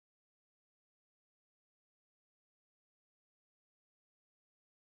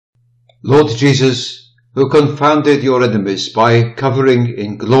Lord Jesus, who confounded your enemies by covering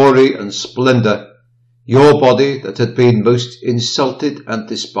in glory and splendour your body that had been most insulted and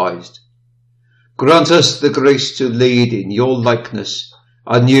despised, grant us the grace to lead in your likeness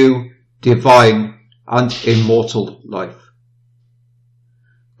a new, divine and immortal life.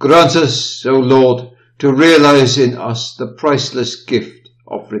 Grant us, O Lord, to realize in us the priceless gift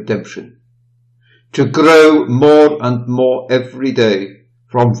of redemption, to grow more and more every day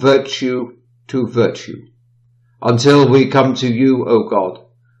from virtue to virtue, until we come to you, O God,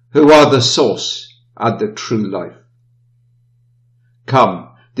 who are the source and the true life. Come,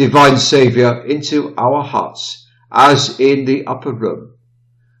 divine Saviour, into our hearts, as in the upper room.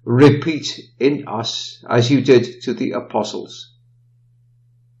 Repeat in us as you did to the apostles.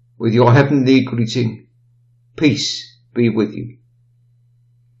 With your heavenly greeting, peace be with you.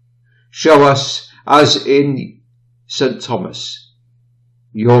 Show us, as in St. Thomas,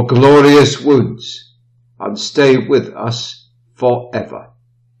 your glorious wounds, and stay with us forever.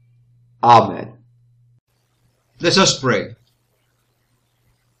 Amen. Let us pray.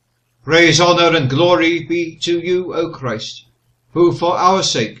 Praise, honour and glory be to you, O Christ, who for our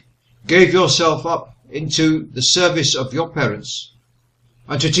sake gave yourself up into the service of your parents,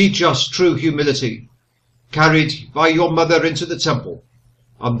 and to teach us true humility, carried by your mother into the temple,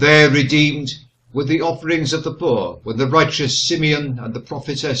 and there redeemed with the offerings of the poor, when the righteous Simeon and the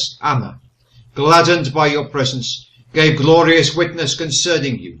prophetess Anna, gladdened by your presence, gave glorious witness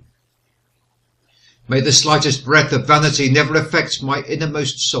concerning you. May the slightest breath of vanity never affect my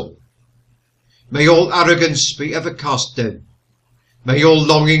innermost soul. May all arrogance be ever cast down. May all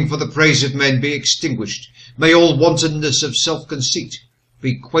longing for the praise of men be extinguished. May all wantonness of self-conceit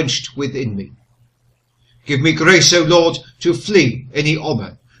be quenched within me. Give me grace, O Lord, to flee any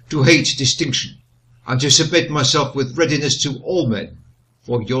honour, to hate distinction, and to submit myself with readiness to all men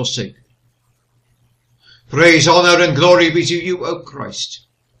for your sake. Praise, honour and glory be to you, O Christ,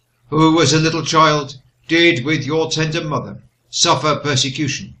 who as a little child did with your tender mother suffer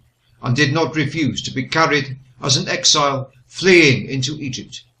persecution, and did not refuse to be carried as an exile fleeing into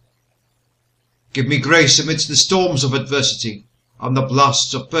Egypt. Give me grace amidst the storms of adversity and the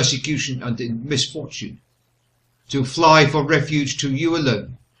blasts of persecution and in misfortune, to fly for refuge to you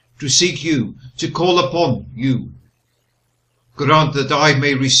alone, to seek you, to call upon you. Grant that I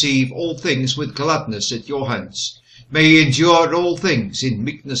may receive all things with gladness at your hands, may endure all things in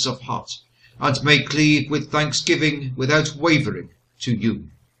meekness of heart, and may cleave with thanksgiving without wavering to you.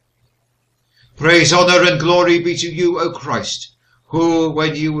 Praise, honour and glory be to you, O Christ, who,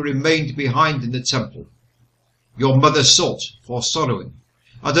 when you remained behind in the temple, your mother sought for sorrowing,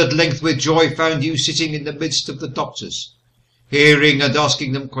 and at length with joy found you sitting in the midst of the doctors, hearing and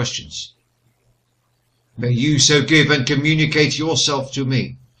asking them questions. May you so give and communicate yourself to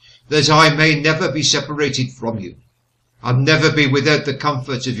me, that I may never be separated from you, and never be without the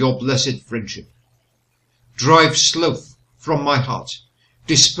comfort of your blessed friendship. Drive sloth from my heart,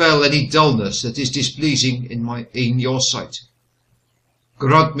 dispel any dullness that is displeasing in your sight.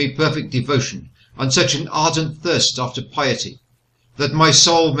 Grant me perfect devotion, and such an ardent thirst after piety, that my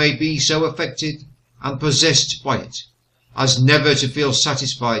soul may be so affected and possessed by it, as never to feel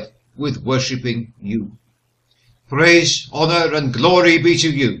satisfied with worshipping you. Praise, honour and glory be to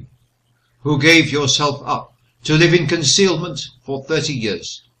you, who gave yourself up to live in concealment for 30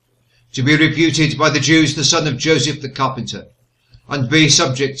 years, to be reputed by the Jews the son of Joseph the carpenter, and be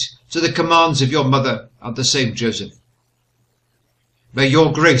subject to the commands of your mother and the same Joseph. May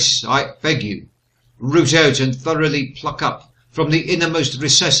your grace, I beg you, root out and thoroughly pluck up from the innermost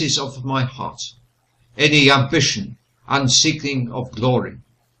recesses of my heart any ambition and seeking of glory,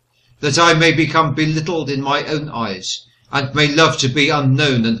 that I may become belittled in my own eyes, and may love to be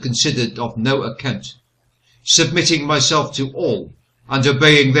unknown and considered of no account, submitting myself to all and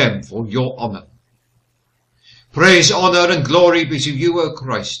obeying them for your honour. Praise, honour and glory be to you, O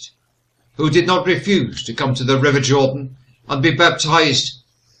Christ, who did not refuse to come to the river Jordan and be baptized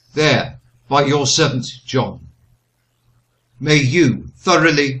there by your servant John. May you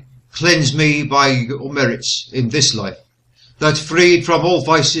thoroughly cleanse me by your merits in this life, that freed from all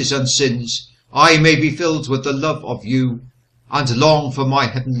vices and sins, I may be filled with the love of you and long for my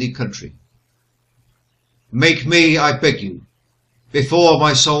heavenly country. Make me, I beg you, before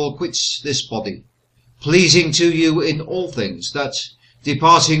my soul quits this body, pleasing to you in all things, that,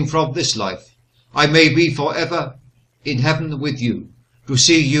 departing from this life, I may be for ever in heaven with you, to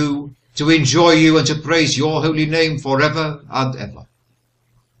see you, to enjoy you, and to praise your holy name for ever and ever.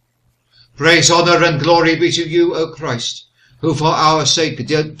 Praise, honour and glory be to you, O Christ, who for our sake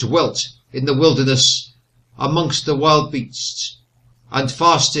dwelt in the wilderness amongst the wild beasts, and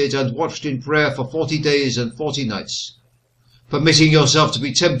fasted and watched in prayer for 40 days and 40 nights, permitting yourself to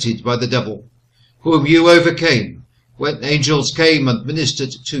be tempted by the devil, whom you overcame when angels came and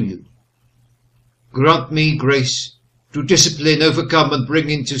ministered to you. Grant me grace to discipline, overcome, and bring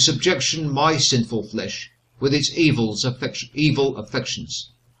into subjection my sinful flesh with its evil affections.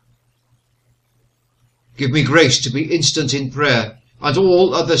 Give me grace to be instant in prayer and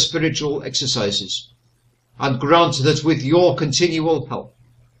all other spiritual exercises, and grant that with your continual help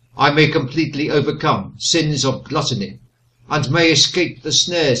I may completely overcome sins of gluttony, and may escape the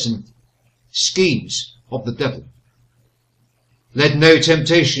snares and schemes of the devil. Let no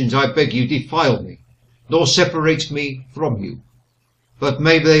temptations, I beg you, defile me, nor separate me from you, but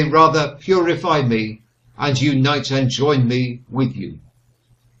may they rather purify me and unite and join me with you.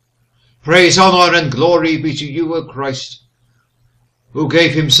 Praise, honour, and glory be to you, O Christ, who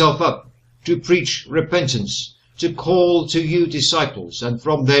gave himself up to preach repentance, to call to you disciples, and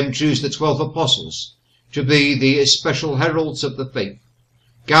from them choose the 12 apostles, to be the especial heralds of the faith,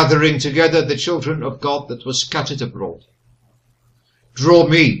 gathering together the children of God that were scattered abroad. Draw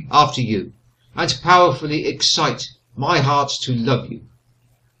me after you, and powerfully excite my heart to love you.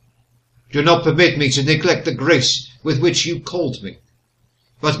 Do not permit me to neglect the grace with which you called me,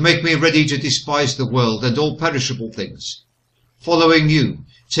 but make me ready to despise the world and all perishable things, following you,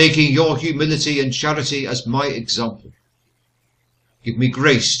 taking your humility and charity as my example. Give me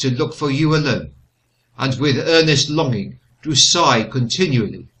grace to look for you alone, and with earnest longing to sigh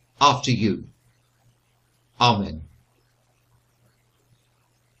continually after you. Amen.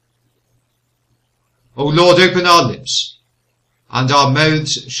 O Lord, open our lips, and our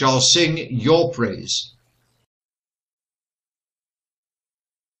mouths shall sing your praise.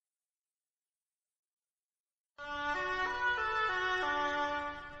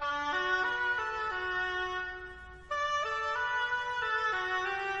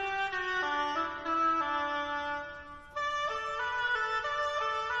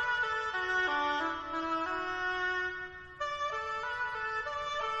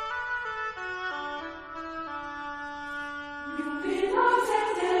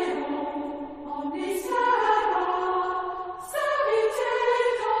 This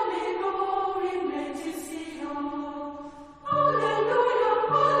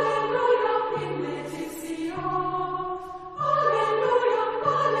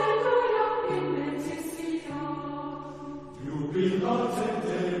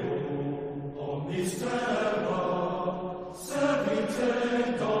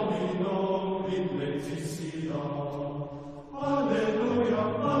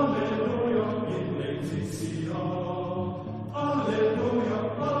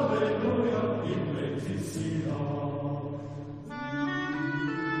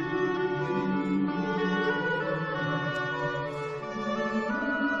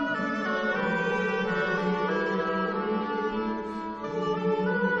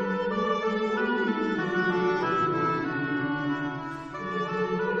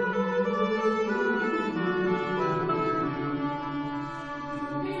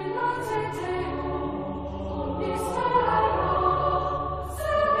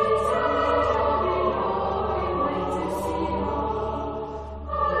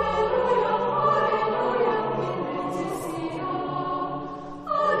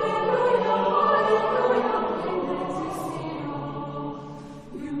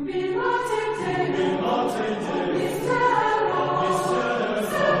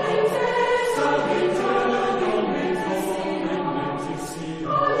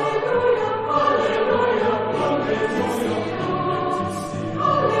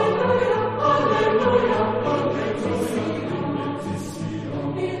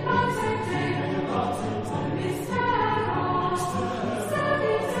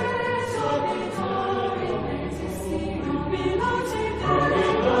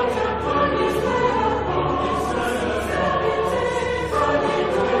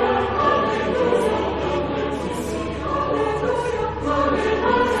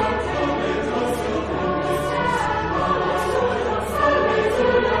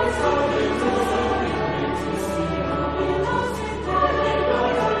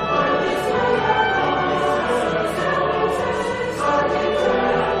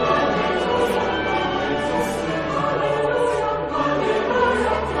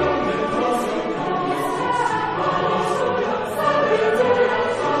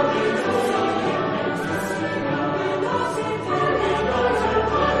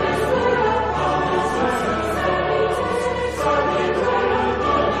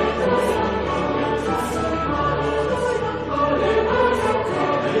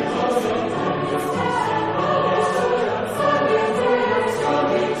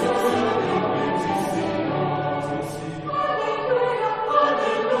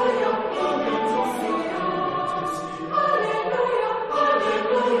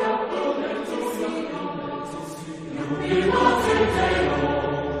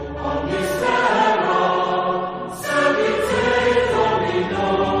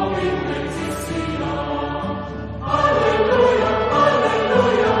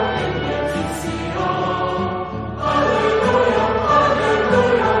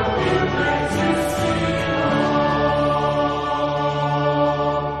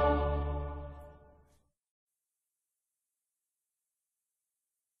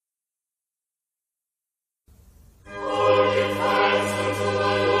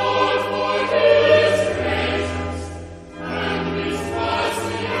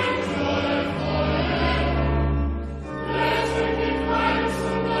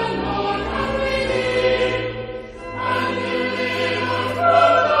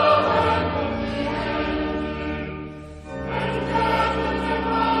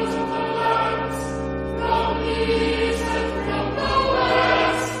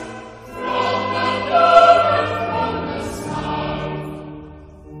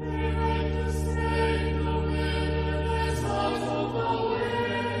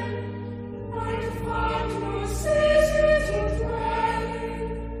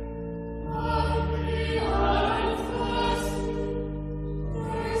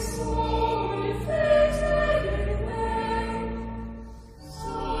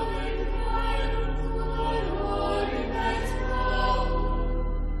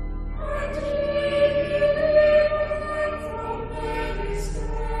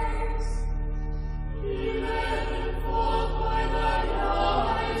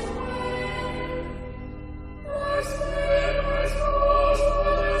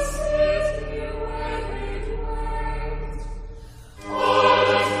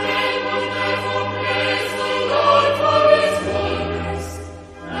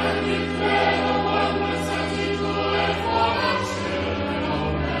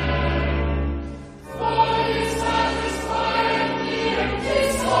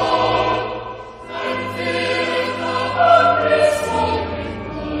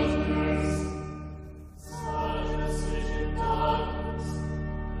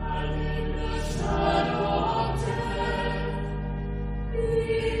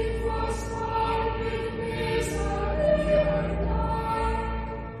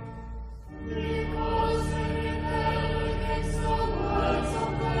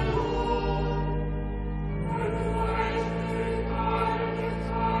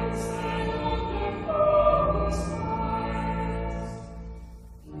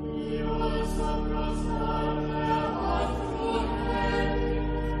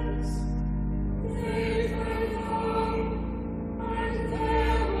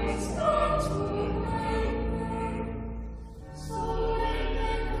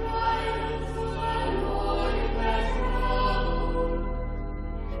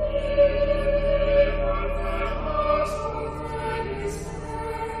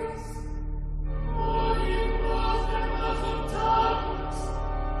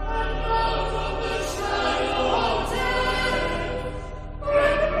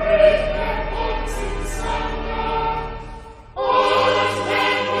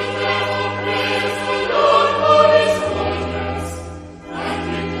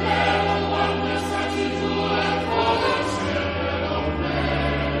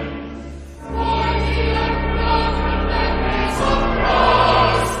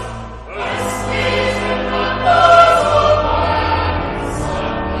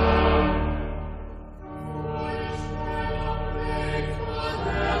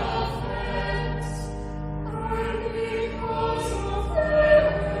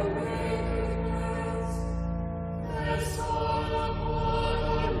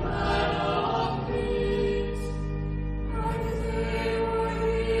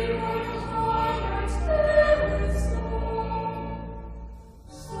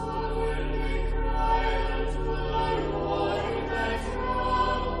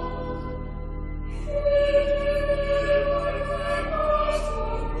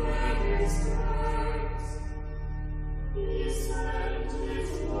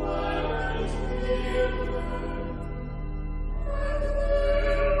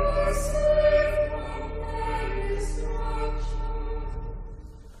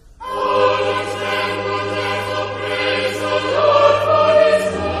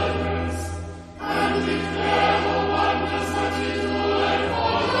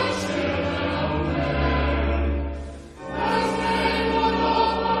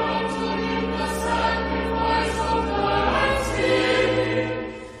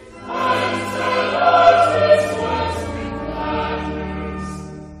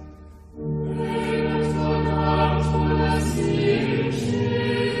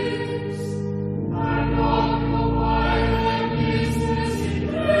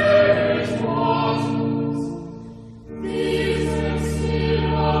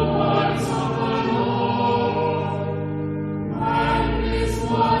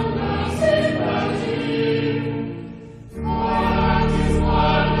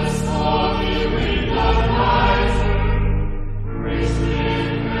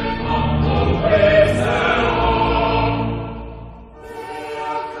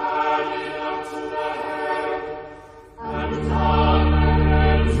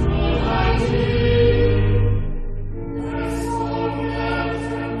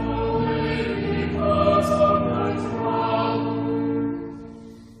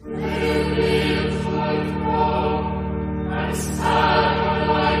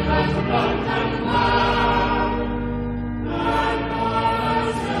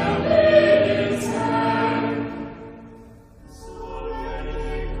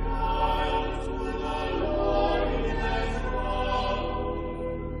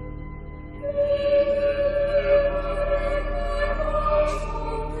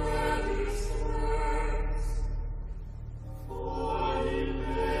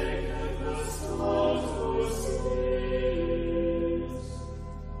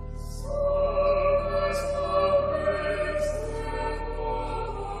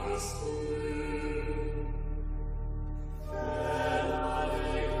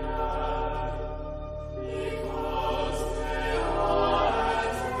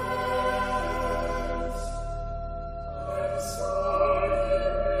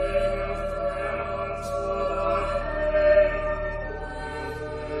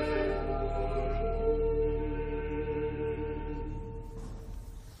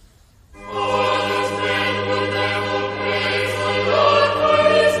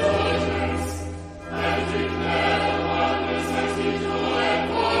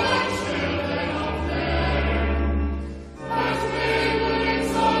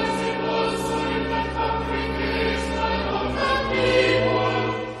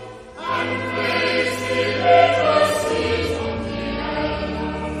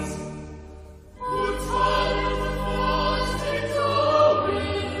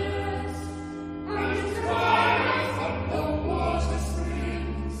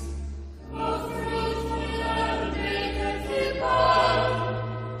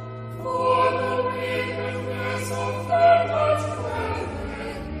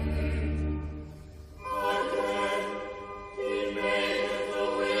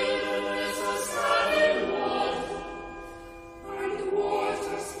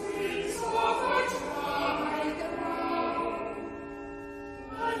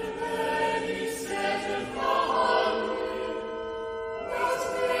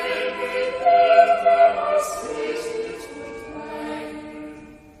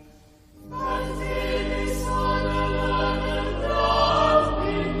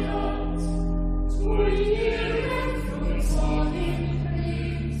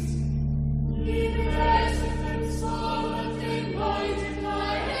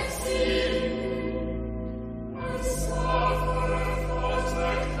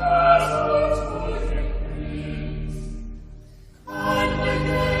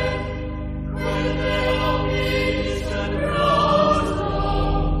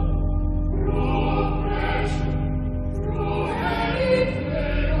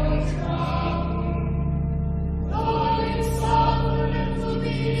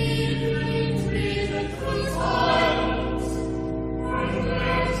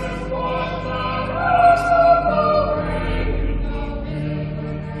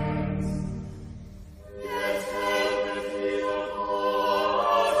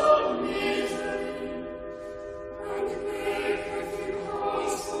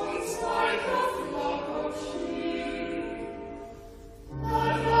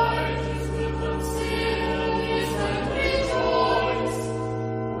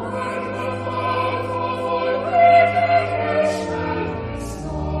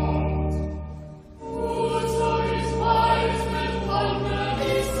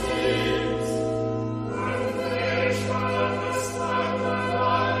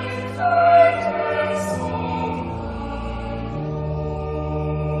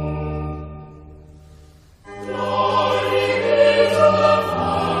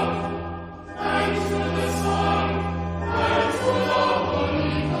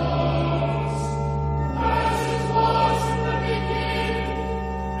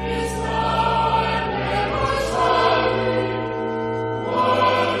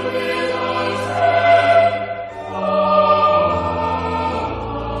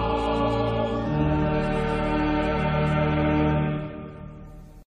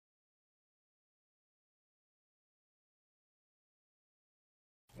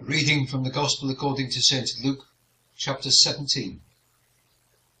Reading from the Gospel according to St. Luke, chapter 17.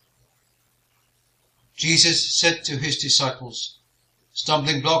 Jesus said to his disciples,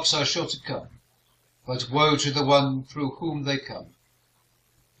 "Stumbling blocks are sure to come, but woe to the one through whom they come.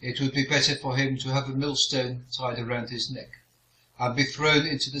 It would be better for him to have a millstone tied around his neck and be thrown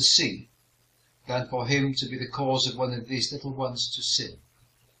into the sea, than for him to be the cause of one of these little ones to sin.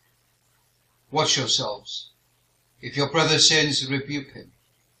 Watch yourselves. If your brother sins, rebuke him.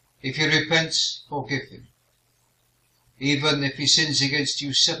 If he repents, forgive him. Even if he sins against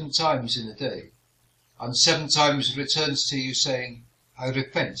you 7 times in a day, and 7 times returns to you saying, 'I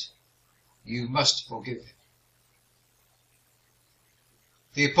repent,' you must forgive him."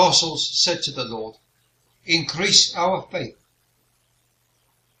 The apostles said to the Lord, "Increase our faith."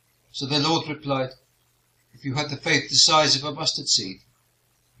 So the Lord replied, "If you had the faith the size of a mustard seed,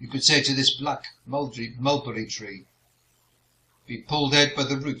 you could say to this black mulberry tree, 'Be pulled out by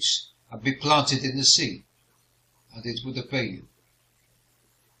the roots and be planted in the sea,' and it would obey you.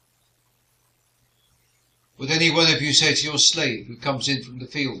 Would any one of you say to your slave who comes in from the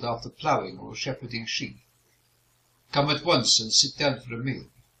field after ploughing or shepherding sheep, 'Come at once and sit down for a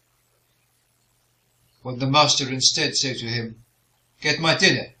meal'? When the master instead say to him, 'Get my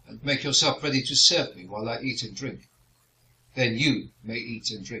dinner and make yourself ready to serve me while I eat and drink,' then you may eat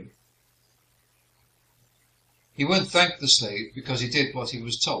and drink. He won't thank the slave because he did what he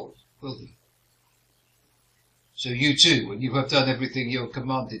was told, will he? So you too, when you have done everything you are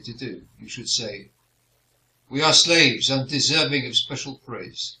commanded to do, you should say, 'We are slaves undeserving of special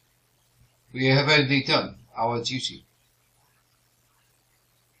praise. We have only done our duty.'"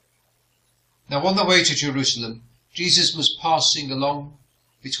 Now on the way to Jerusalem, Jesus was passing along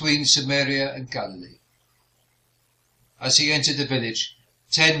between Samaria and Galilee. As he entered the village,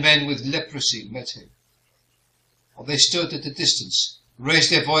 10 men with leprosy met him. They stood at a distance,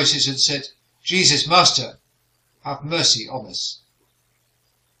 raised their voices and said, "Jesus, Master, have mercy on us."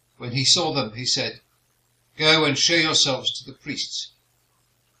 When he saw them, he said, "Go and show yourselves to the priests."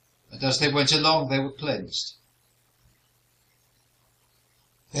 And as they went along, they were cleansed.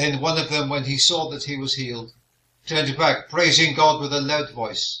 Then one of them, when he saw that he was healed, turned back, praising God with a loud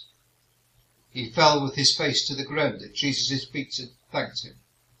voice. He fell with his face to the ground at Jesus' feet and thanked him.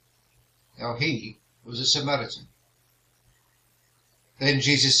 Now he was a Samaritan. Then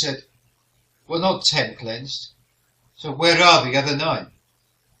Jesus said, "Were not 10 cleansed? So where are the other 9?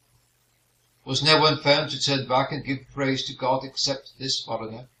 Was no one found to turn back and give praise to God except this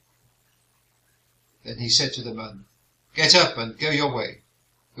foreigner?" Then he said to the man, "Get up and go your way.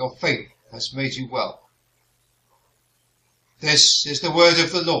 Your faith has made you well." This is the word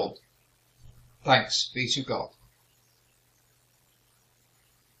of the Lord. Thanks be to God.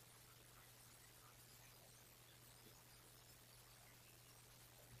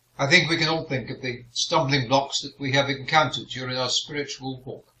 I think we can all think of the stumbling blocks that we have encountered during our spiritual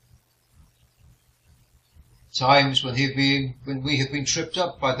walk. Times when we have been tripped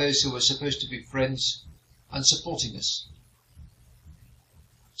up by those who are supposed to be friends and supporting us.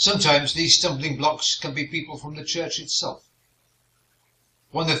 Sometimes these stumbling blocks can be people from the church itself.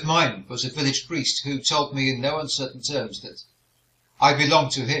 One of mine was a village priest who told me in no uncertain terms that I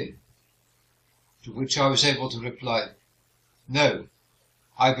belonged to him, to which I was able to reply, "No,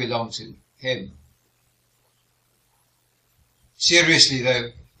 I belong to him." Seriously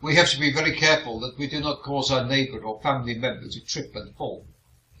though, we have to be very careful that we do not cause our neighbour or family member to trip and fall.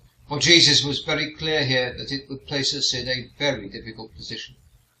 For Jesus was very clear here that it would place us in a very difficult position.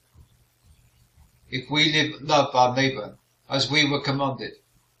 If we love our neighbour as we were commanded,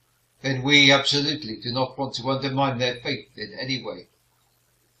 then we absolutely do not want to undermine their faith in any way.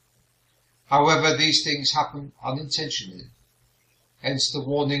 However, these things happen unintentionally, hence the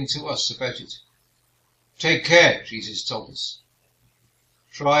warning to us about it. Take care, Jesus told us.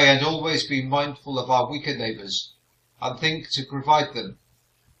 Try and always be mindful of our weaker neighbours and think to provide them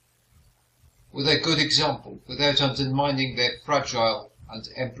with a good example without undermining their fragile and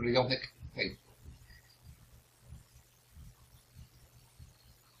embryonic faith.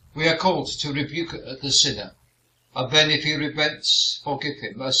 We are called to rebuke the sinner, and then if he repents, forgive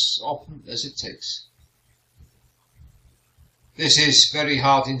him as often as it takes. This is very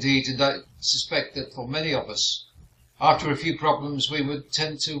hard indeed, and I suspect that for many of us, after a few problems, we would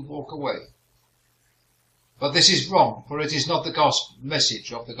tend to walk away. But this is wrong, for it is not the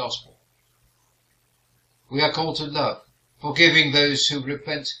message of the gospel. We are called to love, forgiving those who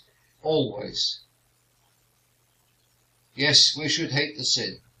repent always. Yes, we should hate the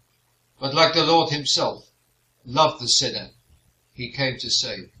sin, but like the Lord himself, love the sinner he came to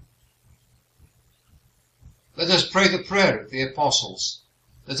save. Let us pray the prayer of the apostles,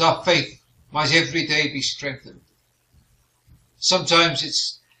 that our faith might every day be strengthened. Sometimes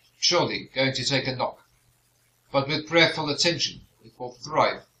it's surely going to take a knock, but with prayerful attention it will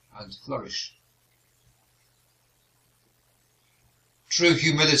thrive and flourish. True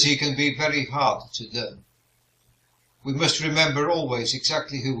humility can be very hard to learn. We must remember always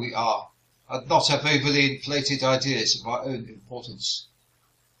exactly who we are, and not have overly inflated ideas of our own importance.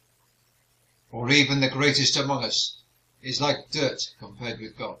 For even the greatest among us is like dirt compared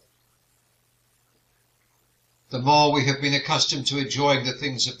with God. The more we have been accustomed to enjoying the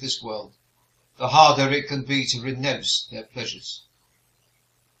things of this world, the harder it can be to renounce their pleasures.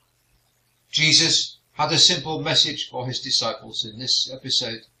 Jesus had a simple message for his disciples in this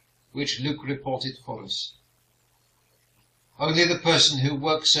episode, which Luke reported for us. Only the person who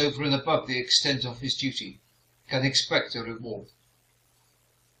works over and above the extent of his duty can expect a reward.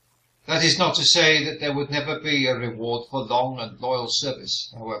 That is not to say that there would never be a reward for long and loyal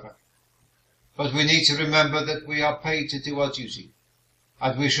service, however. But we need to remember that we are paid to do our duty,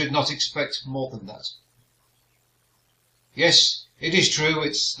 and we should not expect more than that. Yes, it is true,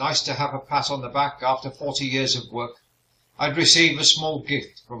 it's nice to have a pat on the back after 40 years of work and receive a small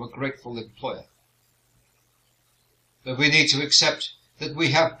gift from a grateful employer. But we need to accept that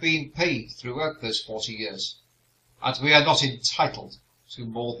we have been paid throughout those 40 years, and we are not entitled to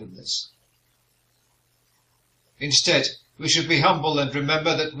more than this. Instead, we should be humble and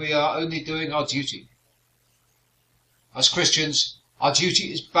remember that we are only doing our duty. As Christians, our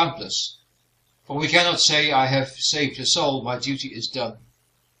duty is boundless, for we cannot say, I have saved a soul, my duty is done,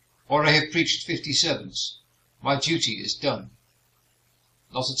 or I have preached 50 sermons, my duty is done.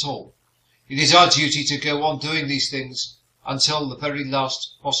 Not at all. It is our duty to go on doing these things until the very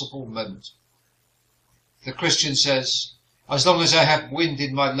last possible moment. The Christian says, as long as I have wind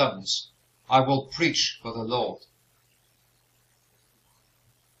in my lungs, I will preach for the Lord.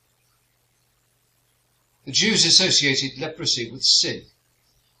 The Jews associated leprosy with sin,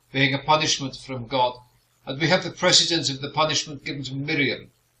 being a punishment from God, and we have the precedent of the punishment given to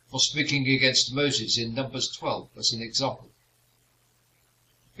Miriam for speaking against Moses in Numbers 12 as an example.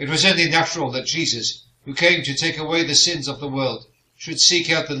 It was only natural that Jesus, who came to take away the sins of the world, should seek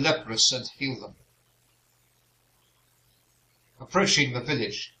out the leprous and heal them. Approaching the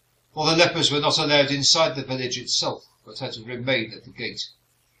village, for the lepers were not allowed inside the village itself, but had to remain at the gate,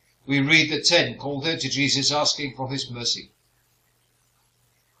 we read that 10 called out to Jesus asking for his mercy.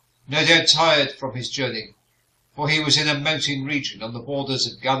 No doubt tired from his journey, for he was in a mountain region on the borders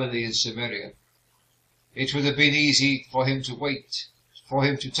of Galilee and Samaria. It would have been easy for him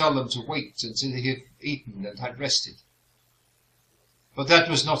to tell them to wait until he had eaten and had rested. But that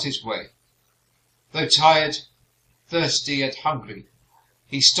was not his way. Though tired, thirsty and hungry,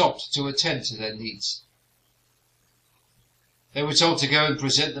 he stopped to attend to their needs. They were told to go and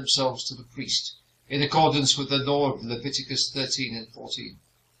present themselves to the priest, in accordance with the law of Leviticus 13 and 14,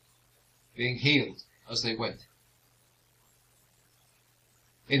 being healed as they went.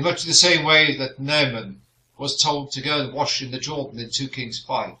 In much the same way that Naaman was told to go and wash in the Jordan in 2 Kings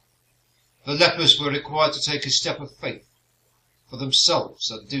 5, the lepers were required to take a step of faith for themselves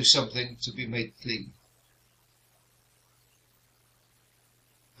and do something to be made clean.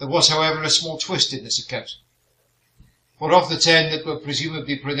 There was, however, a small twist in this account. For of the 10 that were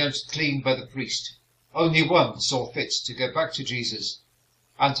presumably pronounced clean by the priest, only one saw fit to go back to Jesus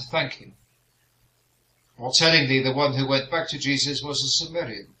and to thank him. More tellingly, the one who went back to Jesus was a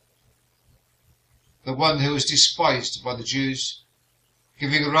Samaritan, the one who was despised by the Jews,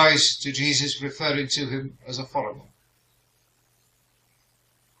 giving rise to Jesus referring to him as a foreigner.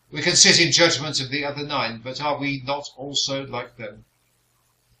 We can sit in judgment of the other 9, but are we not also like them?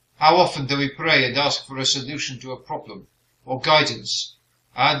 How often do we pray and ask for a solution to a problem or guidance,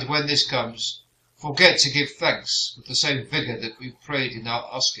 and when this comes, forget to give thanks with the same vigour that we prayed in our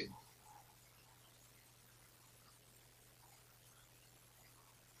asking?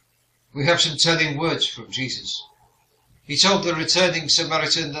 We have some telling words from Jesus. He told the returning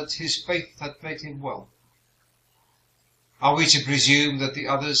Samaritan that his faith had made him well. Are we to presume that the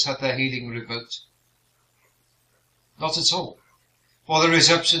others had their healing revoked? Not at all, for there is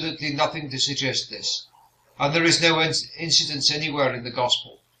absolutely nothing to suggest this, and there is no incident anywhere in the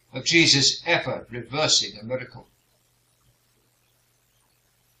Gospel of Jesus ever reversing a miracle.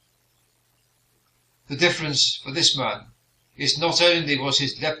 The difference for this man is not only was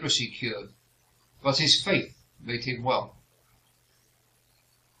his leprosy cured, but his faith made him well.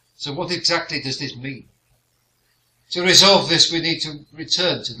 So what exactly does this mean? To resolve this, we need to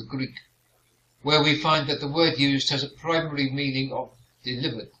return to the Greek, where we find that the word used has a primary meaning of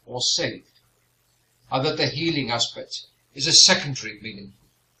delivered or saved, and that the healing aspect is a secondary meaning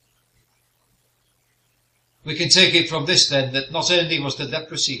We can take it from this then that not only was the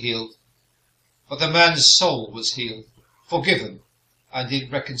leprosy healed, but the man's soul was healed, forgiven, and in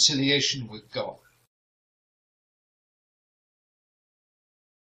reconciliation with God.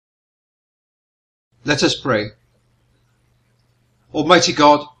 Let us pray. Almighty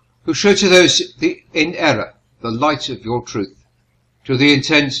God, who show to those in error the light of your truth, to the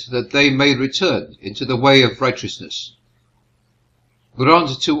intent that they may return into the way of righteousness,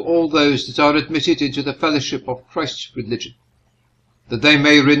 grant to all those that are admitted into the fellowship of Christ's religion, that they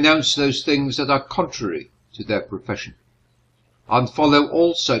may renounce those things that are contrary to their profession, and follow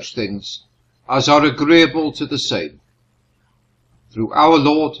all such things as are agreeable to the same. Through our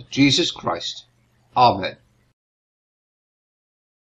Lord Jesus Christ. Amen.